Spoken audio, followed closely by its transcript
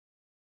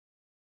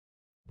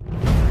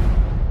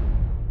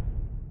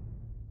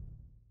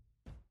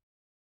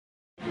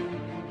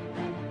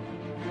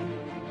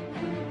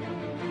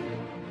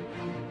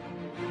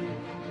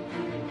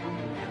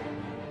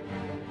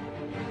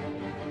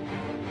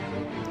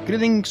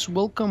Greetings,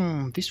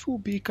 welcome. This will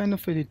be kind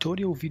of a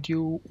tutorial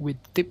video with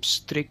tips,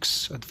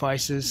 tricks,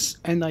 advices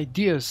and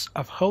ideas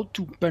of how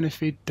to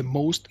benefit the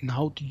most and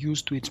how to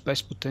use to its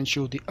best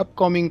potential the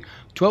upcoming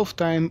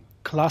 12-time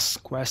class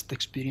quest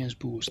experience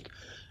boost.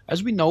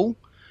 As we know,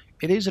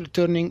 it is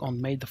returning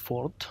on May the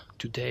 4th.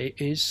 Today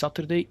is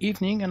Saturday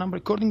evening and I'm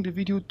recording the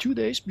video 2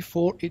 days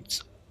before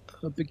its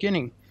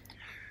beginning.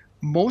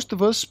 Most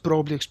of us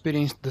probably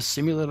experienced the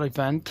similar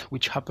event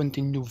which happened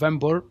in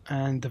November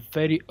and the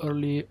very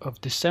early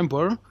of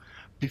December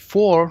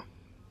before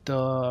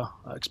the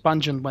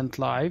expansion went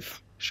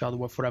live,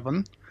 Shadow of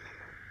Revan.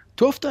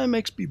 12-time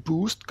XP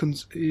boost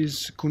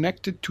is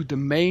connected to the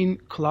main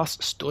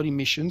class story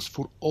missions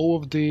for all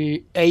of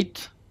the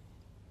 8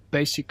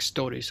 basic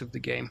stories of the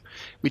game,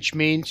 which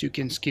means you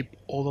can skip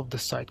all of the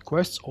side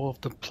quests, all of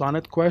the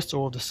planet quests,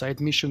 all of the side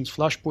missions,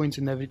 flashpoints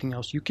and everything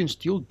else. You can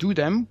still do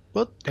them,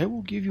 but they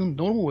will give you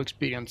normal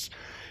experience.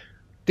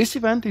 This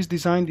event is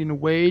designed in a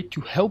way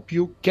to help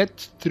you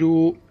get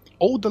through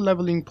all the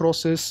leveling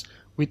process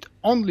with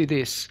only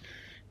this.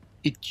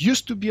 It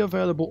used to be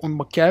available on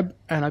Macab,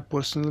 and I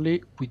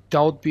personally,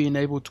 without being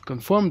able to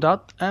confirm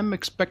that, am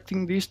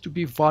expecting this to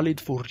be valid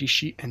for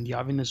Rishi and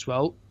Yavin as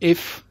well.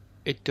 If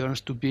it turns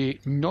to be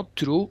not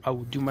true, I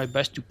will do my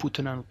best to put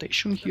an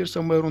annotation here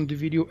somewhere on the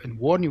video and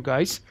warn you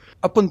guys.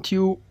 Up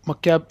until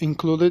Macab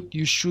included,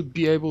 you should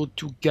be able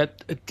to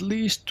get at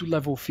least to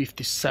level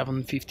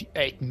 57,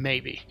 58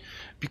 maybe.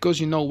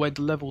 Because you know where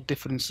the level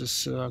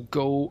differences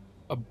go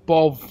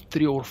above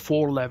 3 or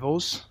 4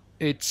 levels,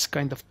 it's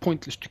kind of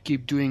pointless to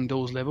keep doing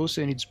those levels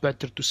and it's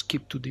better to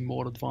skip to the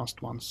more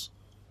advanced ones.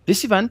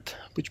 This event,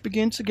 which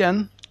begins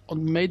again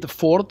on May the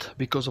 4th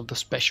because of the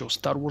special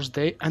Star Wars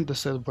Day and the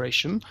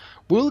celebration,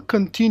 will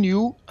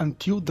continue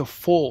until the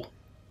fall.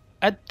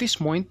 At this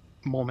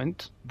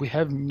moment, we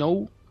have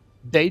no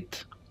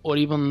date or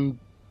even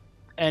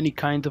any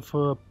kind of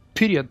a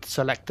period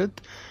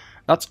selected.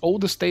 That's all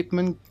the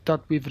statement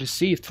that we've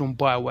received from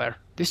BioWare.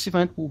 This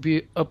event will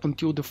be up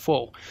until the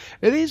fall.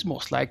 It is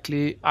most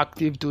likely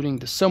active during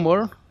the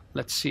summer.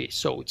 Let's see.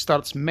 So it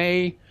starts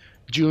May,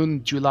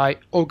 June, July,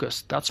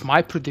 August. That's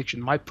my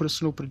prediction. My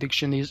personal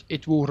prediction is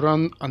it will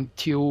run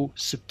until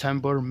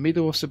September,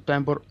 middle of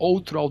September, all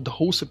throughout the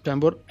whole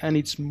September, and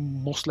it's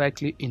most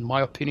likely, in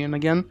my opinion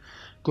again,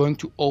 going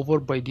to over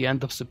by the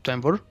end of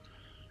September.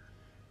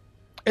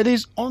 It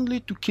is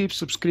only to keep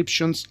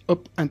subscriptions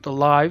up and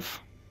alive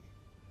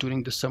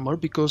during the summer,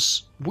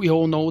 because we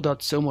all know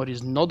that summer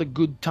is not a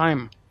good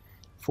time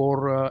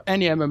for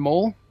any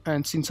MMO,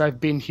 and since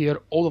I've been here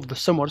all of the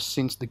summers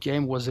since the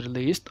game was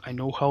released, I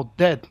know how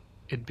dead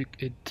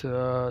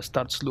it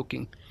starts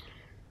looking.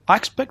 I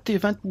expect the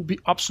event will be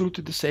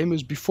absolutely the same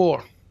as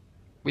before,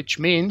 which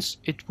means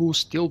it will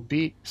still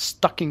be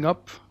stacking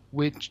up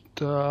with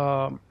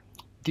the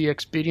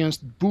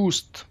experienced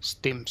boost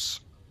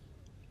stims.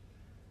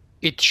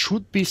 It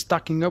should be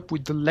stacking up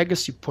with the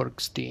legacy perk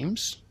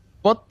stims,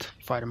 but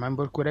if I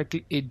remember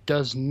correctly, it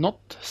does not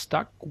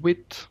stack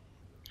with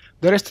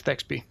the rest of the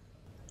XP.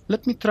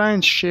 Let me try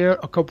and share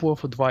a couple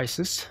of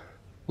advices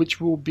which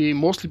will be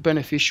mostly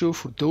beneficial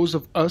for those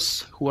of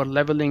us who are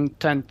leveling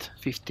 10th,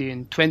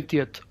 15th,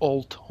 20th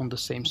alt on the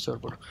same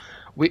server.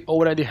 We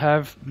already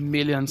have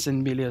millions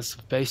and millions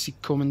of basic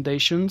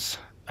commendations,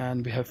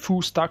 and we have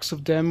full stacks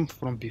of them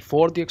from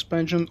before the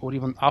expansion or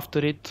even after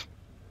it.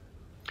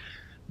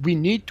 We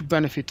need to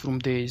benefit from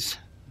these.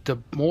 The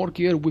more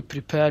gear we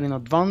prepare in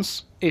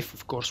advance, if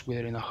of course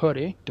we're in a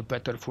hurry, the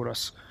better for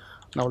us.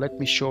 Now let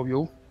me show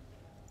you.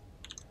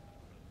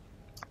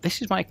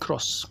 This is my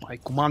cross, my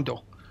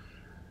commando.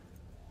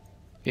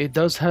 It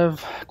does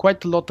have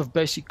quite a lot of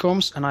basic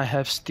comms, and I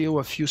have still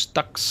a few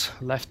stacks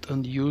left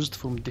unused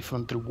from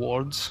different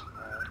rewards.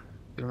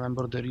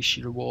 Remember the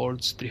Rishi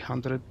rewards,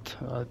 300,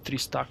 3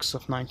 stacks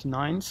of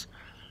 99s.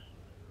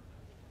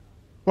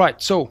 Right,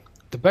 so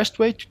the best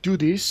way to do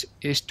this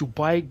is to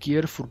buy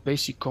gear for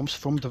basic comms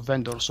from the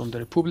vendors on the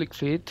Republic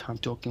fleet. I'm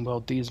talking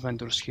about these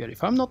vendors here.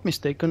 If I'm not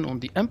mistaken,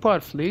 on the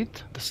Empire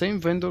fleet, the same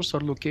vendors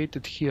are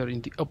located here in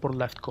the upper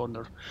left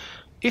corner.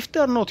 If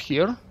they're not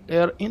here,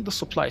 they're in the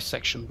supply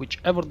section,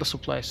 whichever the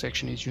supply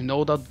section is. You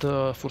know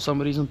that for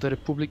some reason the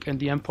Republic and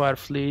the Empire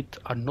fleet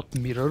are not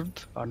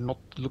mirrored, are not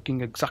looking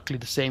exactly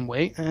the same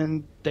way,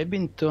 and they've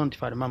been turned,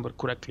 if I remember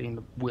correctly, in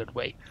a weird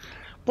way.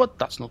 But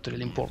that's not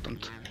really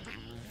important.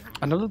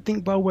 Another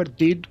thing BioWare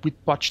did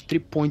with patch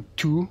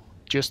 3.2,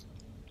 just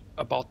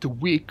about a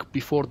week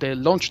before they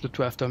launched the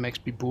 12-time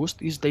XP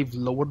boost, is they've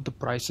lowered the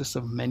prices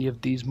of many of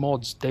these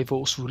mods. They've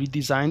also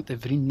redesigned,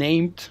 they've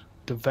renamed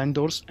the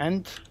vendors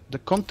and the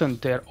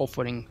content they're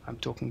offering. I'm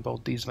talking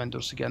about these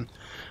vendors again.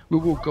 We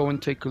will go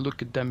and take a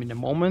look at them in a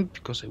moment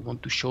because I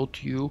want to show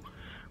to you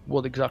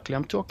what exactly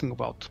I'm talking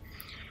about.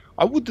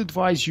 I would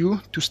advise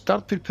you to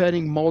start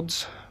preparing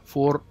mods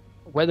for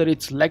whether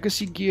it's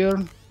legacy gear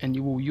and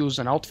you will use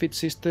an outfit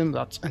system,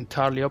 that's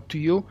entirely up to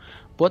you,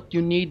 but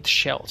you need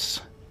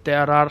shells.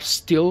 There are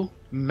still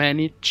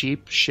many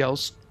cheap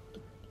shells.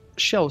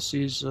 Shells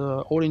is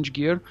orange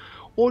gear,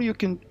 or you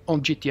can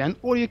on GTN,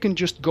 or you can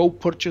just go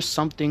purchase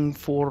something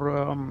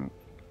for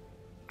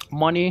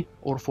money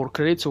or for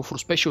credits or for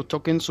special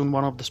tokens on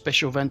one of the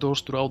special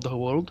vendors throughout the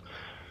world.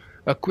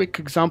 A quick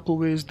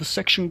example is the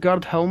Section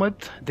Guard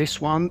helmet. This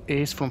one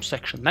is from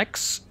Section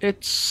X.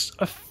 It's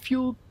a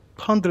few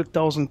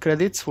 100,000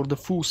 credits for the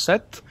full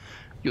set.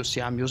 You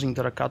see I'm using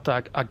the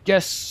Rakata. I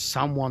guess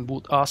someone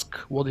would ask,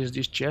 what is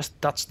this chest?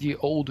 That's the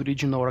old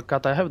original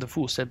Rakata. I have the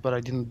full set, but I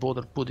didn't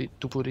bother put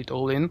it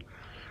all in,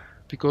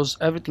 because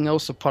everything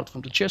else apart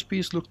from the chest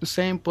piece looks the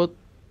same, but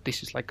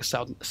this is like a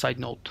side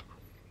note.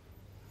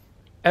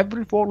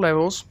 Every 4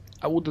 levels,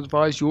 I would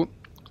advise you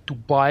to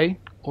buy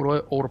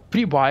or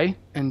pre-buy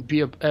and be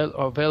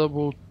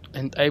available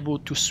and able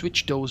to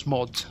switch those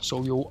mods,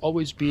 so you'll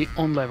always be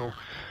on level.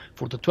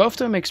 For the 12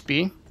 time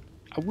XP,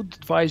 I would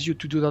advise you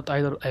to do that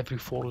either every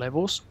 4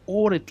 levels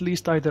or at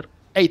least either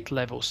 8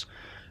 levels.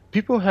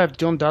 People have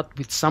done that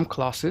with some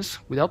classes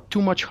without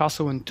too much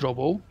hassle and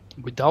trouble,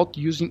 without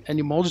using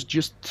any mods,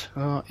 just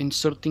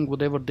inserting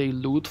whatever they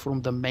loot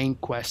from the main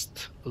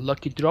quest. A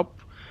lucky drop,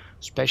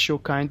 special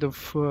kind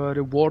of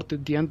reward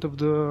at the end of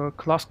the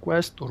class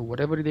quest, or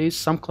whatever it is.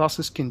 Some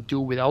classes can do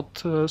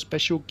without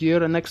special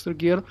gear and extra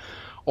gear.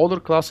 Other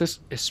classes,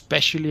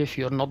 especially if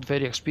you're not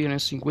very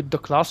experienced with the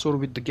class or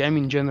with the game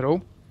in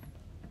general,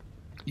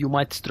 you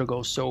might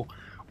struggle. So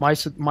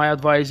my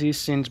advice is,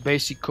 since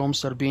basic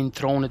comps are being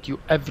thrown at you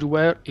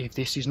everywhere, if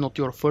this is not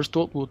your first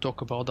thought, we'll talk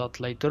about that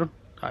later.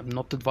 I'm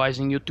not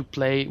advising you to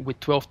play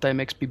with 12 time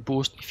XP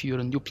boost if you're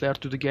a new player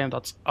to the game.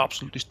 That's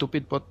absolutely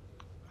stupid, but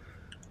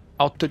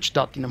I'll touch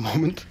that in a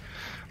moment.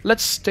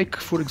 Let's take,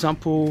 for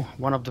example,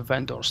 one of the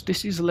vendors.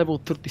 This is a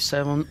level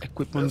 37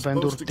 equipment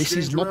vendor. This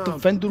is not the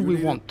vendor we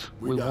want.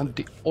 We want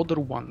the other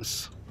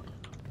ones.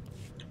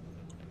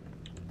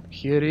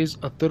 Here is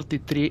a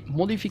 33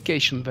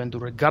 modification vendor.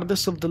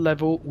 Regardless of the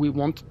level, we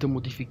want the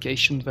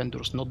modification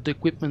vendors, not the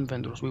equipment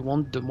vendors. We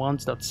want the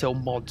ones that sell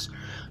mods.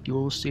 You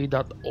will see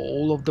that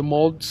all of the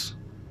mods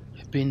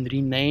have been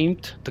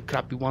renamed, the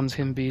crappy ones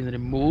have been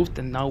removed,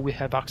 and now we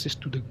have access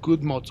to the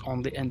good mods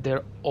only, and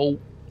they're all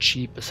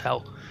cheap as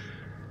hell.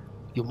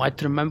 You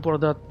might remember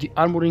that the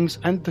armorings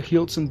and the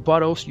heals and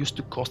barrels used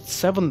to cost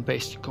 7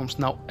 basic comps,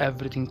 now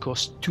everything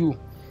costs 2.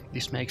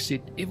 This makes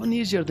it even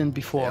easier than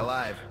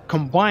before.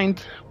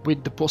 Combined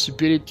with the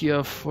possibility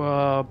of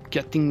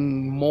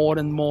getting more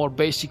and more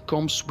basic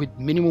comps with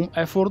minimum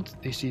effort,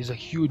 this is a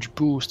huge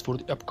boost for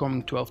the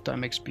upcoming 12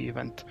 time XP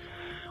event.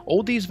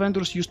 All these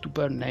vendors used to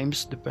bear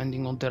names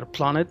depending on their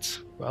planets.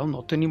 Well,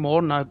 not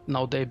anymore.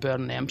 Now they bear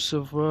names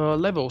of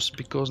levels,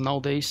 because now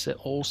they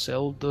all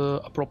sell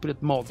the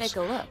appropriate mods. Take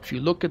a look. If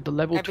you look at the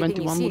level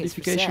 21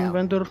 modification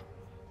vendor,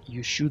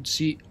 you should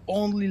see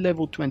only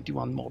level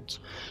 21 mods,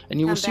 and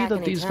you will see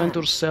that these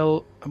vendors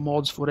sell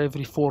mods for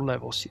every 4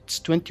 levels. It's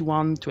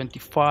 21,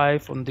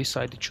 25, on this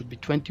side it should be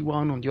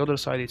 21, on the other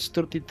side it's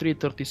 33,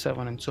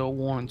 37, and so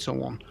on and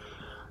so on.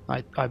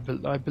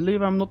 I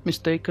believe I'm not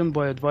mistaken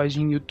by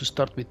advising you to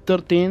start with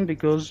 13,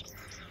 because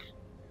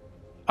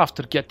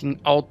after getting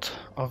out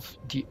of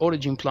the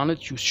origin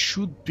planet you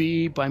should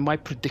be, by my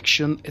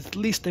prediction, at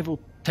least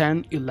level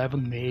 10,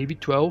 11, maybe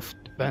 12,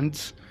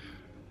 depends.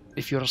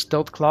 If you're a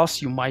stealth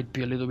class, you might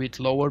be a little bit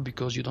lower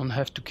because you don't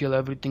have to kill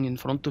everything in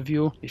front of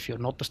you. If you're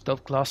not a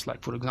stealth class,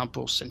 like for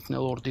example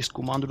Sentinel or this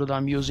commander that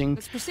I'm using,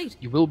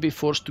 you will be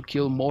forced to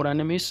kill more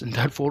enemies and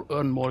therefore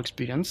earn more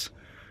experience.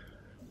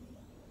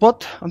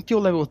 But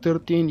until level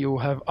 13 you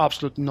have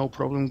absolutely no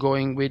problem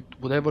going with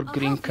whatever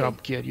green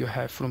crab gear you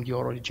have from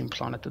your origin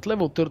planet. At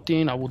level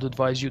 13 I would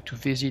advise you to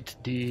visit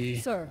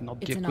the, not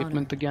the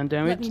equipment again,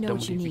 damn it, the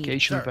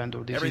modification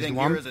vendor. This is the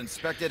one.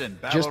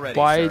 Just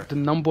buy the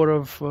number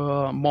of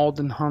mod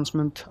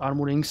enhancement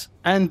armorings,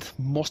 and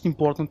most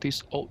important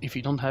is, if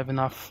you don't have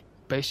enough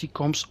basic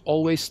comps,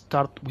 always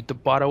start with the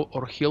barrel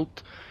or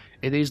hilt.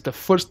 It is the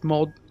first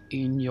mod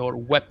in your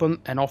weapon,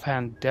 and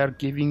offhand they're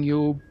giving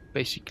you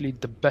basically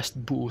the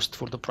best boost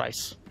for the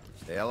price.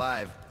 Stay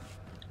alive.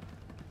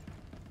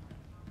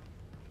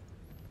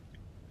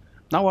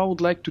 Now I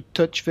would like to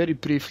touch very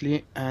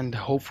briefly, and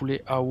hopefully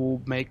I will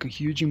make a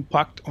huge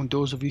impact on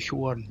those of you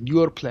who are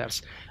newer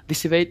players.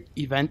 This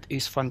event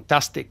is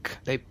fantastic.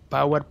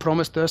 BioWare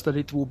promised us that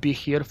it will be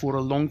here for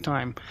a long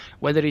time.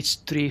 Whether it's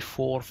 3,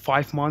 4,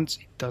 5 months,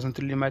 it doesn't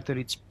really matter.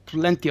 It's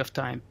plenty of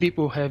time.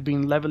 People have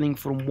been leveling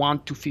from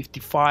 1 to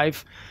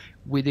 55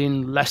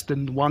 within less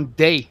than 1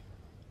 day.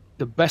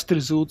 The best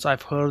results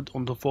I've heard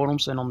on the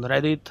forums and on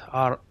Reddit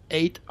are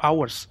 8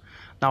 hours.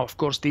 Now, of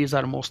course, these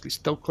are mostly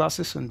stealth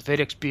classes and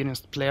very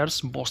experienced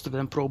players, most of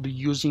them probably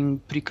using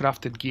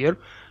pre-crafted gear.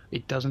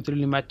 It doesn't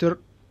really matter.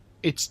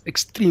 It's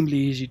extremely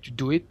easy to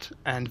do it,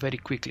 and very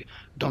quickly.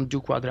 Don't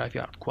do Quad Drive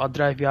Yard. Quad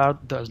Drive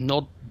Yard does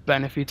not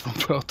benefit from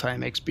 12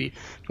 time XP.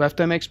 12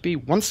 time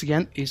XP, once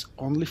again, is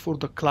only for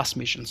the class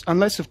missions.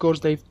 Unless, of course,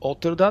 they've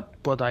altered that,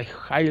 but I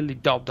highly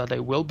doubt that they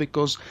will,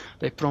 because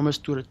they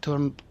promised to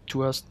return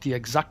to us the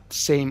exact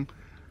same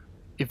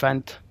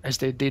event as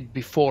they did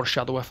before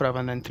Shadow of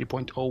Revenant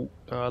 3.0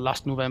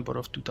 last November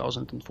of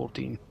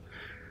 2014.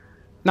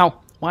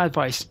 Now, my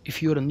advice,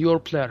 if you're a newer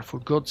player, for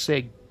God's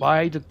sake,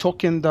 buy the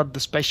token that the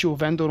special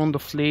vendor on the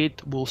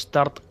fleet will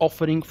start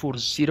offering for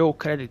 0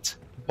 credits.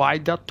 buy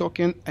that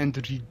token and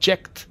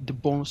reject the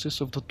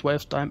bonuses of the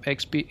 12 time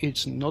XP,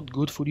 it's not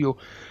good for you.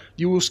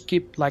 You will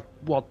skip like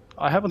what,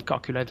 I haven't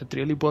calculated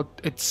really, but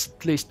it's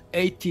at least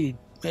 80,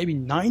 maybe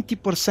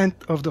 90%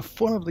 of the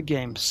fun of the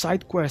game.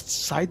 Side quests,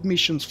 side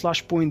missions,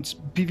 flashpoints,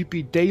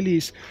 PvP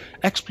dailies,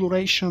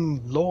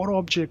 exploration, lore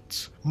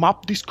objects,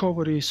 map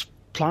discoveries,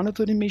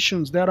 planetary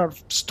missions. There are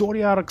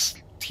story arcs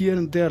here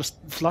and there,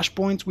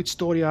 flashpoints with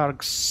story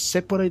arcs,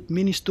 separate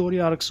mini story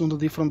arcs on the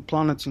different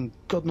planets, and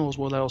God knows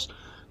what else.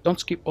 Don't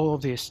skip all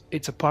of this.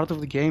 It's a part of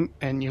the game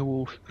and you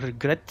will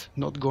regret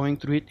not going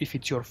through it if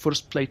it's your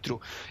first playthrough.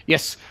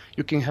 Yes,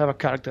 you can have a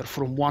character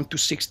from 1 to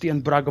 60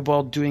 and brag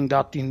about doing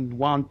that in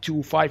 1,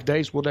 2, 5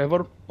 days,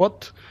 whatever,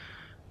 but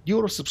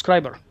you're a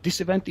subscriber.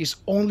 This event is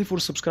only for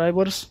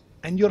subscribers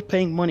and you're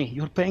paying money.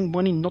 You're paying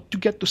money not to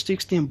get to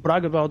 60 and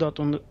brag about that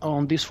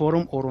on this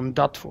forum or on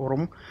that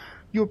forum.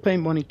 You're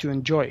paying money to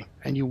enjoy,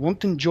 and you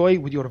won't enjoy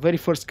with your very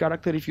first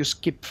character if you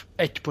skip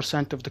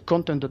 80% of the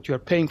content that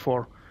you're paying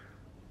for.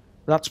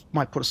 That's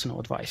my personal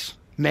advice.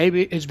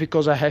 Maybe it's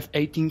because I have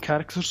 18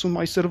 characters on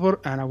my server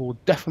and I will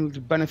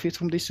definitely benefit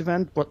from this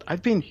event, but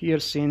I've been here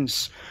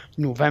since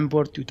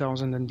November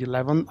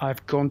 2011.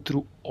 I've gone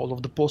through all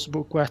of the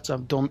possible quests.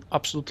 I've done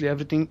absolutely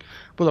everything,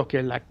 but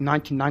okay, like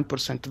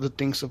 99% of the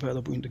things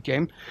available in the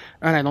game,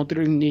 and I don't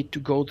really need to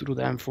go through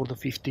them for the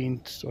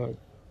 15th,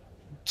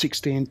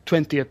 16th,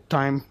 20th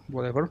time,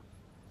 whatever.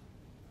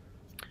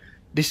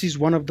 This is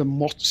one of the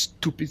most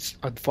stupid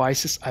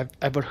advices I've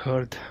ever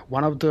heard.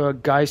 One of the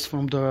guys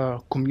from the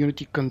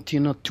Community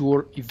Cantina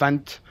Tour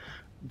event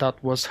that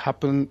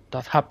happened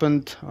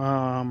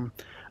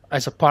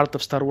as a part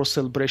of Star Wars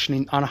Celebration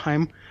in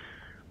Anaheim.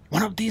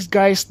 One of these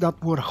guys that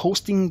were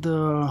hosting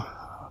the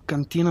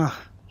Cantina,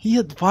 he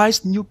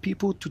advised new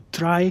people to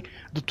try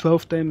the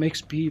 12 time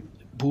XP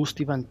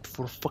boost event.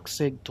 For fuck's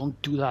sake, don't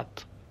do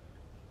that.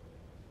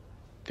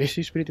 This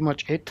is pretty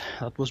much it.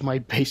 That was my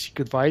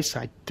basic advice.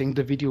 I think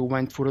the video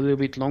went for a little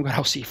bit longer.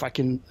 I'll see if I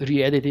can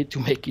re-edit it to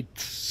make it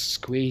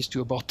squeeze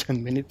to about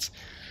 10 minutes.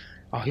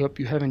 I hope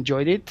you have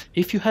enjoyed it.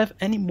 If you have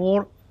any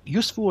more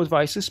useful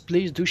advices,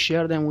 please do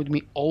share them with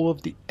me. All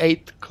of the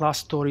 8 class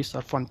stories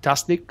are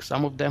fantastic.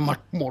 Some of them are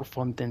more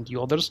fun than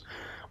the others,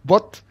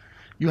 but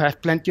you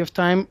have plenty of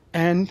time,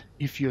 and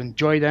if you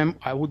enjoy them,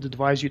 I would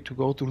advise you to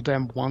go through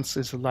them. Once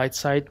as a light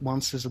side,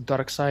 once as a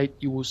dark side.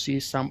 You will see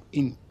some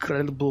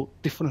incredible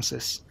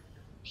differences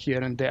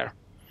here and there.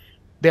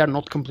 They are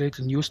not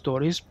completely new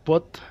stories,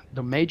 but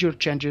the major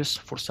changes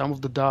for some of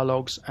the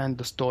dialogues and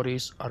the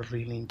stories are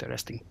really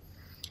interesting.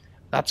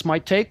 That's my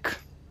take.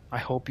 I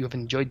hope you have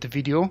enjoyed the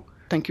video.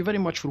 Thank you very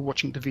much for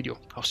watching the video.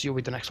 I'll see you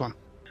with the next one.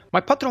 My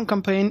Patreon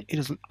campaign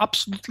is an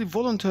absolutely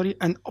voluntary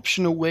and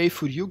optional way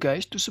for you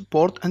guys to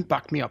support and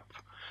back me up.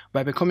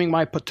 By becoming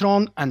my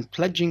patron and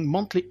pledging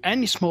monthly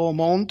any small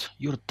amount,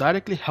 you're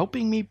directly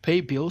helping me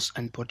pay bills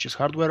and purchase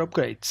hardware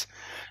upgrades.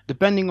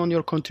 Depending on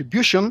your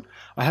contribution,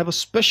 I have a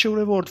special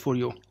reward for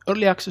you: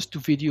 early access to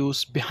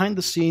videos, behind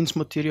the scenes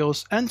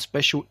materials, and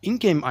special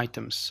in-game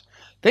items.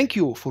 Thank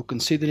you for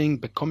considering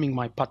becoming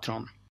my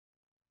patron.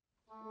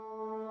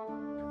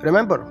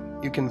 Remember,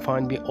 you can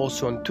find me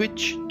also on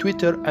Twitch,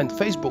 Twitter and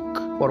Facebook.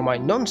 For my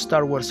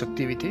non-Star Wars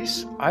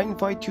activities, I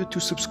invite you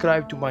to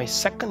subscribe to my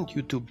second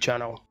YouTube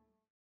channel.